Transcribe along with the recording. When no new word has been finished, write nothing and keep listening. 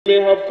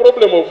may have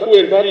problem of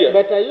fuel here.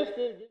 But are you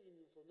still giving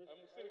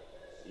information?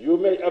 You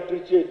may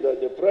appreciate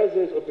that the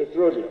prices of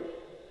petroleum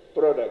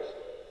products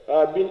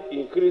have been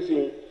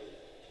increasing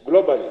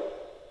globally.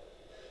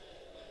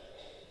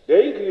 The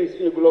increase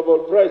in global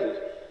prices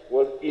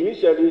was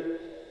initially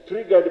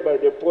triggered by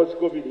the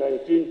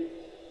post-COVID-19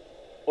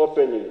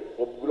 opening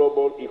of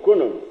global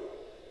economy.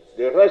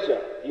 The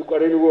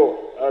Russia-Ukraine war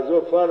has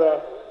so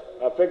further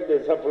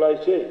affected the supply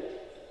chain,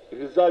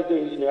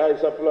 resulting in high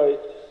supply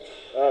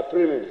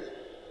premiums.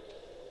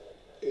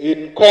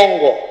 In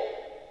Congo,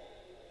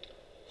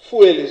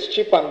 fuel is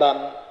cheaper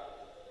than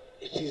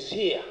it is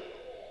here.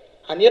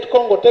 And yet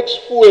Congo takes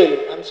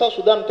fuel and South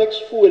Sudan takes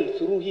fuel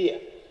through here.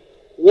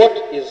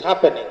 What is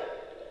happening?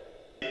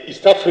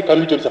 East African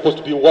region is supposed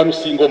to be one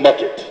single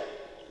market.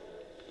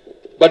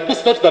 But this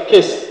is not the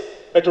case,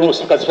 I don't know,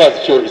 as far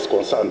as fuel is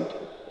concerned.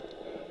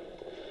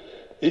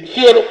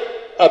 Fuel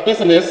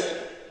business,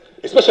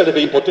 especially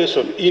the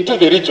importation into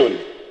the region,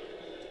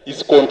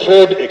 is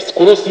controlled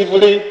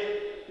exclusively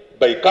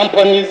by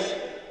companies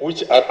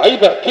which are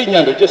either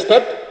Kenyan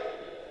registered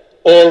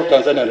or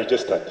Tanzanian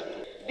registered.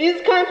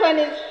 These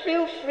companies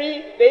feel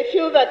free, they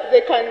feel that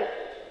they can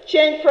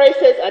change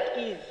prices at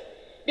ease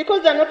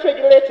because they're not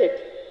regulated.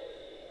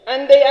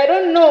 And I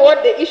don't know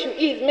what the issue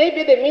is.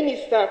 Maybe the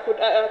minister could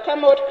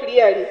come out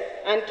clearly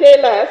and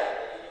tell us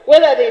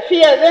whether they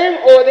fear them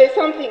or there's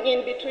something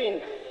in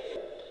between.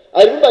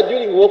 I remember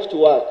during Walk to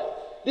Work,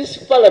 this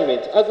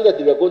parliament argued that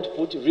they were going to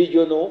put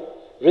regional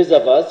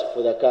reservoirs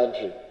for the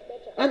country.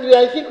 And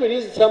I think we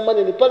raised some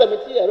money in the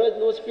parliament here, right?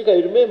 No speaker,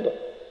 you remember.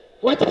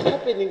 What is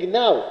happening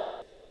now?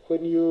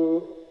 When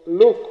you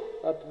look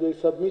at the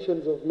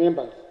submissions of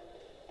members,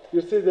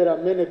 you see there are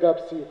many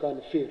gaps you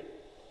can fill.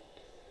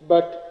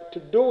 But to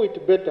do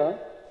it better,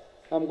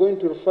 I'm going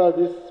to refer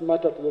this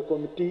matter to the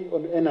Committee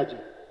on Energy.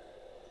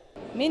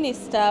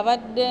 Minister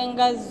abadde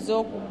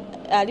ngazzo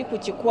ali ku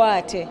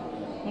kikwate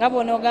nga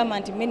bw'onoogamba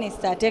nti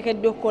minisita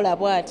ateekeddwa okukola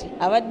bw'ati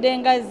abadde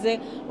ngazze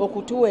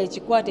okutuwa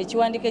ekikwate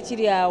ekiwandiike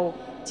kiri awo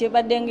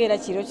kibadde ng'era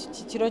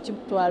kiro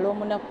kitwala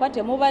omunaku kuba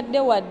temubadde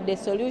wadde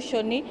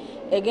solution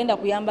egenda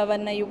kuyamba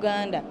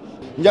bannayuganda.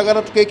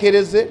 Njagala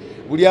tukekereze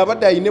buli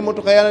abadde ayina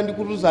emmotoka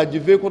yalandikuruza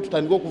agiveeko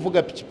tutandika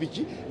okuvuga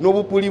pikipiki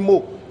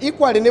n'obupulimo.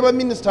 Equally ne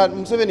baminisita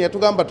Museveni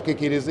yatugamba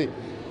tukekereze.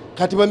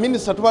 Kati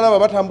baminisita tubalaba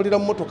batambulira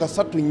mu mmotoka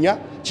 3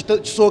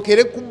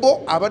 kisookere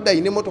kubbo abadde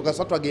ayina emmotoka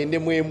 3 agende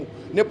mwemu.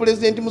 Ne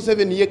Pulezidenti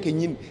Museveni ye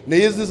kennyini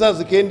naye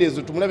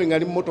zikendeezo tumulabe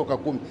ngali mu mmotoka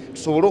 10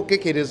 tusobole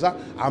okukekereza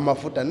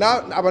amafuta.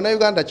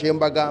 Abannayuganda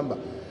kyembagamba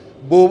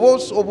bw'oba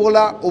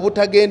osobola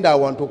obutagenda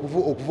awantu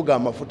okuvuga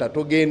amafuta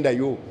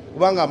togendayo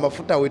kubanga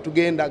amafuta we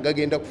tugenda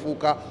gagenda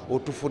kufuuka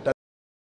otufuta.